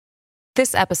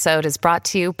This episode is brought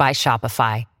to you by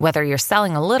Shopify. Whether you're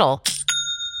selling a little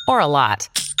or a lot,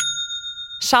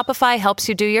 Shopify helps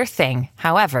you do your thing,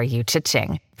 however you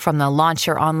cha-ching. From the launch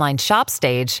your online shop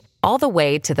stage, all the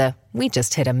way to the we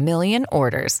just hit 1 million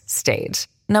orders stage.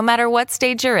 No matter what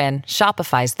stage you're in,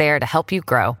 Shopify's there to help you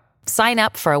grow. Sign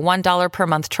up for a $1 per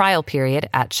month trial period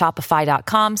at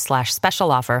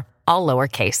shopify.com/special offer, all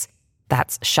lowercase.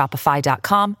 That's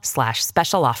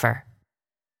shopify.com/special offer.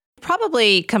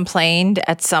 Probably complained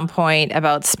at some point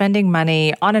about spending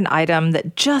money on an item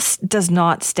that just does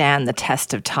not stand the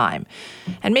test of time.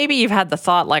 And maybe you've had the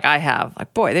thought like I have,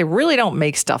 like, boy, they really don't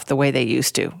make stuff the way they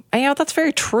used to. And that's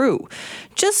very true.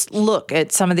 Just look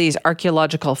at some of these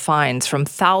archaeological finds from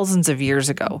thousands of years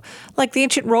ago, like the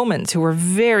ancient Romans, who were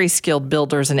very skilled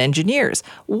builders and engineers.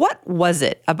 What was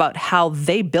it about how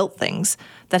they built things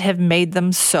that have made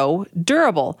them so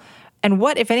durable? And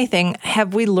what, if anything,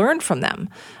 have we learned from them?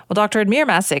 Well, Dr. Admir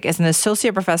Masick is an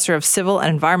associate professor of civil and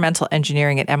environmental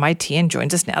engineering at MIT and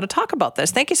joins us now to talk about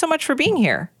this. Thank you so much for being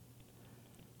here.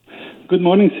 Good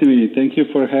morning, Simi. Thank you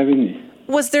for having me.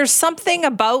 Was there something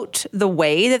about the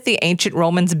way that the ancient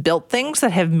Romans built things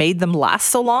that have made them last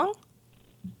so long?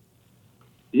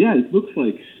 Yeah, it looks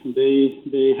like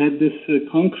they had this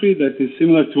concrete that is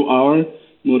similar to our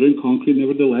modern concrete.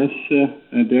 Nevertheless,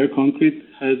 their concrete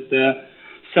had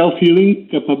self-healing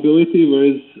capability,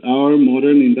 whereas our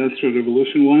modern industrial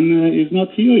revolution one is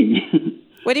not healing.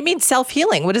 What do you mean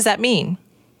self-healing? What does that mean?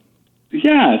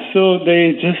 Yeah, so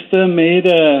they just made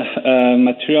a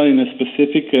material in a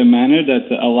specific manner that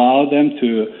allowed them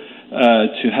to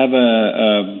have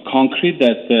a concrete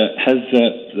that has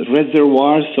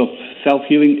reservoirs of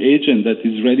self-healing agent that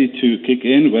is ready to kick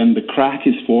in when the crack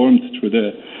is formed through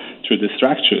the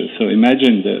structure. So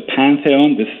imagine the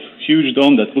Pantheon, this huge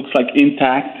dome that looks like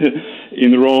intact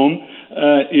in Rome,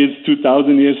 is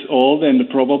 2,000 years old and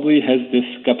probably has this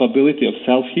capability of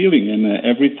self-healing. And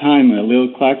every time a little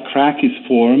crack is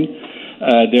formed,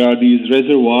 there are these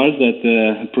reservoirs that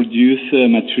produce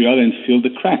material and fill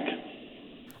the crack.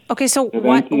 Okay, so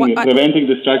preventing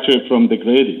the structure from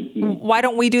degrading. Why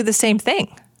don't we do the same thing?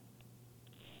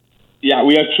 Yeah,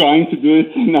 we are trying to do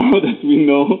it now that we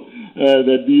know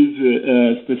that these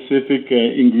specific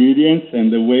ingredients and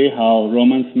the way how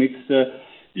Romans mixed,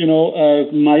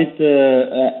 might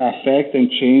affect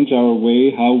and change our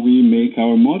way how we make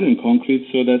our modern concrete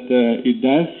so that it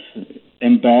does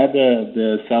embed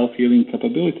the self-healing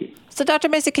capability. So, Dr.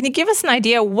 Masick, can you give us an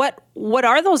idea what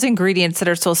are those ingredients that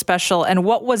are so special and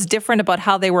what was different about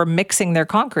how they were mixing their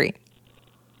concrete?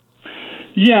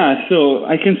 Yeah, so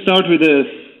I can start with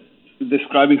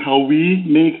describing how we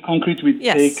make concrete. We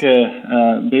take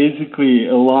basically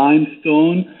a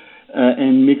limestone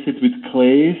and mix it with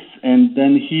clays and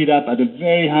then heat up at a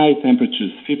very high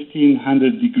temperatures,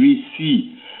 1,500 degrees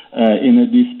C, in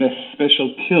these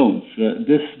special kilns.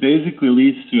 This basically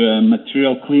leads to a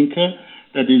material clinker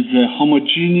that is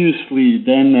homogeneously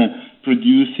then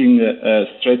producing a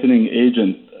straightening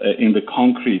agent in the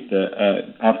concrete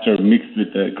after mixed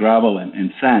with gravel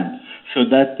and sand. So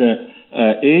that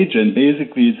agent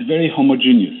basically is very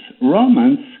homogeneous.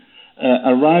 Romans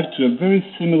arrived to a very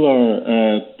similar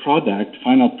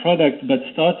final product, but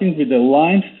starting with the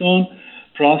limestone,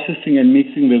 processing and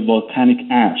mixing with volcanic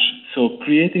ash. So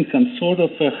creating some sort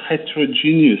of a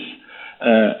heterogeneous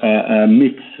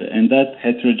mix. And that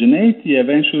heterogeneity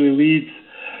eventually leads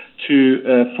to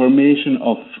formation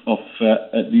of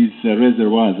these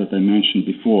reservoirs that I mentioned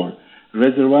before.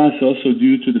 Reservoirs also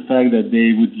due to the fact that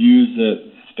they would use a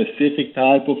specific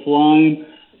type of lime.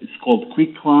 It's called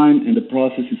quicklime, and the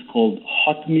process is called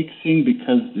hot mixing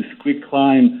because this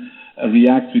quicklime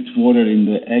reacts with water in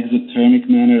the exothermic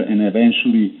manner and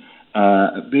eventually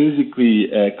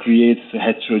creates a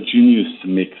heterogeneous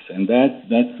mix. And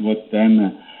that's what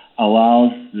then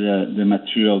allows the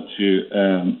material to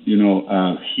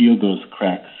heal those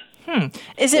cracks.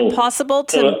 Is it possible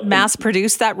to mass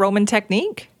produce that Roman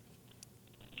technique?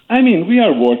 I mean, we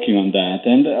are working on that,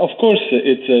 and of course,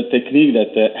 it's a technique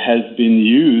that has been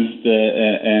used,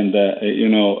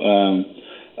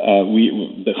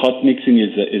 the hot mixing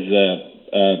is a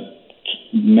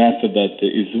method that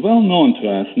is well known to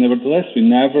us. Nevertheless, we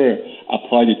never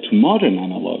applied it to modern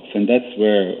analogs, and that's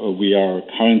where we are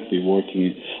currently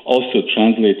working, also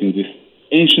translating this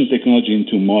ancient technology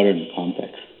into modern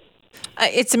context.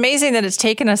 It's amazing that it's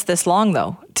taken us this long,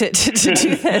 though, to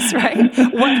do this, right?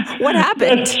 What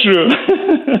happened? That's true.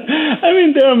 I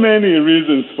mean, there are many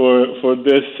reasons for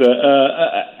this.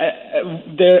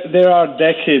 There are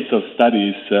decades of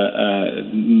studies.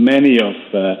 Many of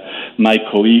my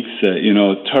colleagues,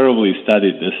 thoroughly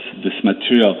studied this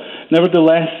material.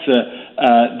 Nevertheless,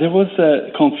 there was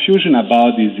a confusion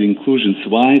about these inclusions,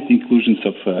 white inclusions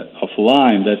of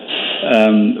lime that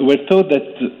were thought that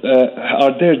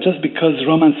are there just because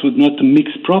Romans would not mix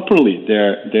properly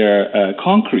their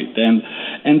concrete,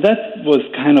 and that was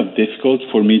kind of difficult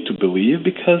for me to believe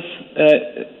because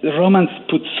the Romans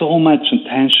put so much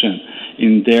attention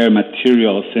in their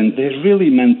materials, and they really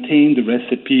maintained the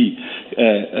recipe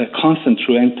constant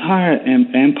through entire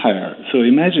empire. So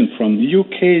imagine from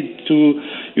UK to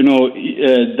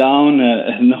down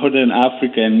northern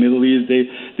Africa and Middle East,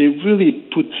 they really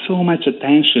put so much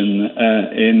attention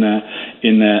in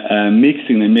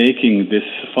mixing and making this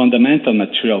fundamental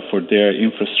material for their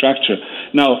infrastructure.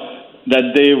 Now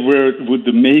that they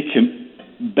would make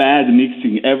bad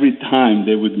mixing every time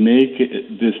they would make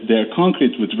their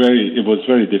concrete it was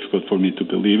very difficult for me to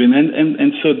believe in,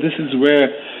 and so this is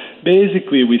where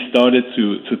basically we started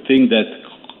to think that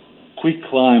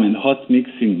quicklime and hot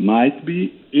mixing might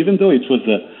be, even though it was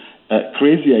a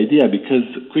crazy idea because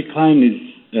quicklime is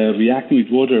reacting with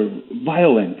water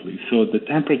violently, so the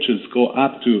temperatures go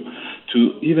up to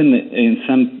even in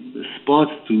some spots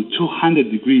to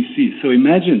 200 degrees C. So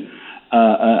imagine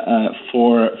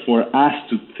for us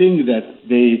to think that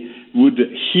they would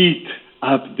heat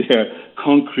up their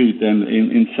concrete and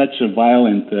in such a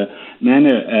violent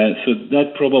manner. So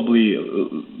that probably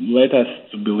led us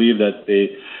to believe that they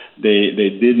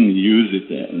didn't use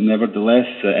it. Nevertheless,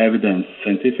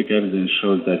 scientific evidence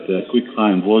shows that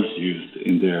quicklime was used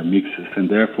in their mixes, and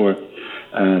therefore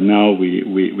now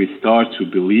we start to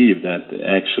believe that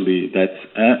actually that's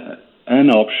an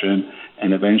option.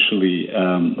 And eventually,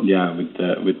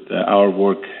 with our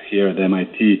work here at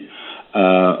MIT,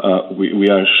 we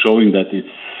are showing that it's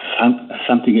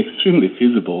something extremely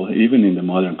feasible, even in the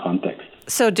modern context.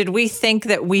 So did we think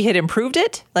that we had improved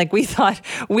it? Like we thought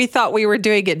we were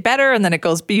doing it better, and then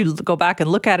you go back and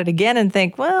look at it again and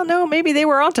think, well, no, maybe they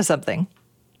were onto something.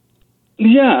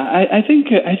 Yeah, I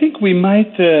think we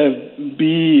might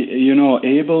be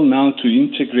able now to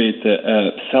integrate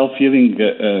self-healing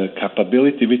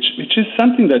capability, which is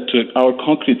something that our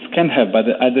concretes can have, but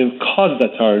at the cost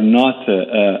that are not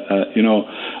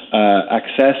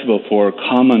accessible for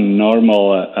common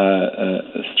normal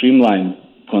streamlined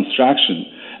construction.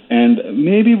 And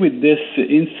maybe with this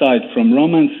insight from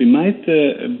Romans, we might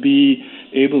be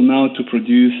able now to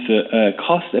produce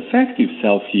cost-effective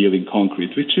self-healing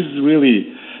concrete, which is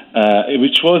really,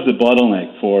 which was the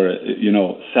bottleneck for,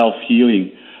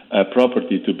 self-healing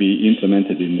property to be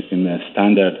implemented in a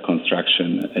standard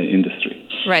construction industry.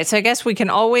 Right. So I guess we can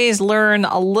always learn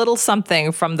a little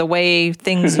something from the way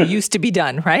things used to be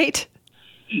done, right?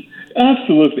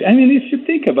 Absolutely. I mean, if you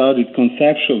think about it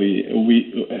conceptually,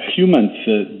 humans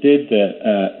did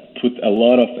put a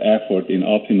lot of effort in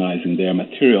optimizing their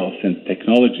materials and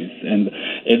technologies. And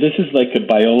this is like a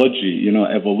biology,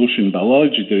 evolution.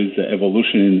 Biology, there is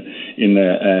evolution in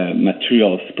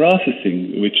materials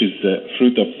processing, which is the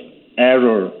fruit of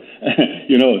error,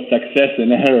 success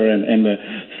and error, and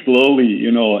slowly,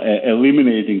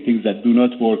 eliminating things that do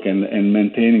not work and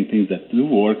maintaining things that do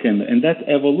work. And that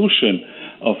evolution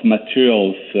of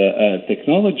materials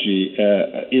technology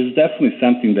is definitely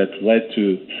something that led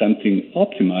to something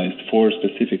optimized for a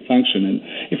specific function. And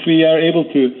if we are able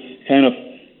to kind of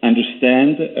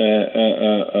understand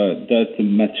that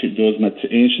those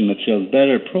ancient materials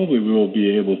better, probably we will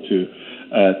be able to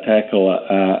tackle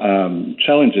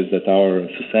challenges that our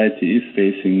society is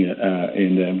facing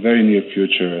in the very near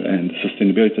future, and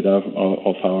sustainability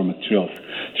of our materials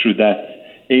through that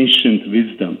ancient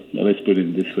wisdom. Let's put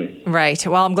it this way. Right.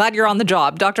 Well, I'm glad you're on the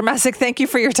job. Dr. Masick, thank you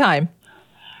for your time.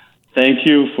 Thank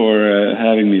you for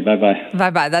having me. Bye-bye.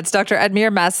 Bye-bye. That's Dr. Admir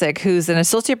Masick, who's an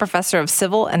associate professor of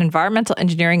civil and environmental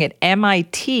engineering at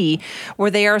MIT,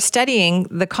 where they are studying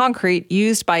the concrete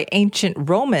used by ancient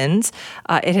Romans.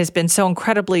 It has been so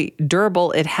incredibly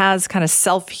durable. It has kind of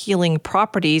self-healing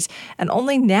properties. And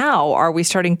only now are we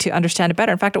starting to understand it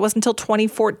better. In fact, it wasn't until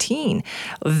 2014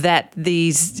 that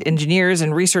these engineers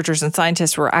and researchers and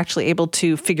scientists were actually able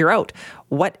to figure out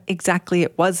what exactly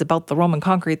it was about the Roman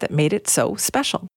concrete that made it so special.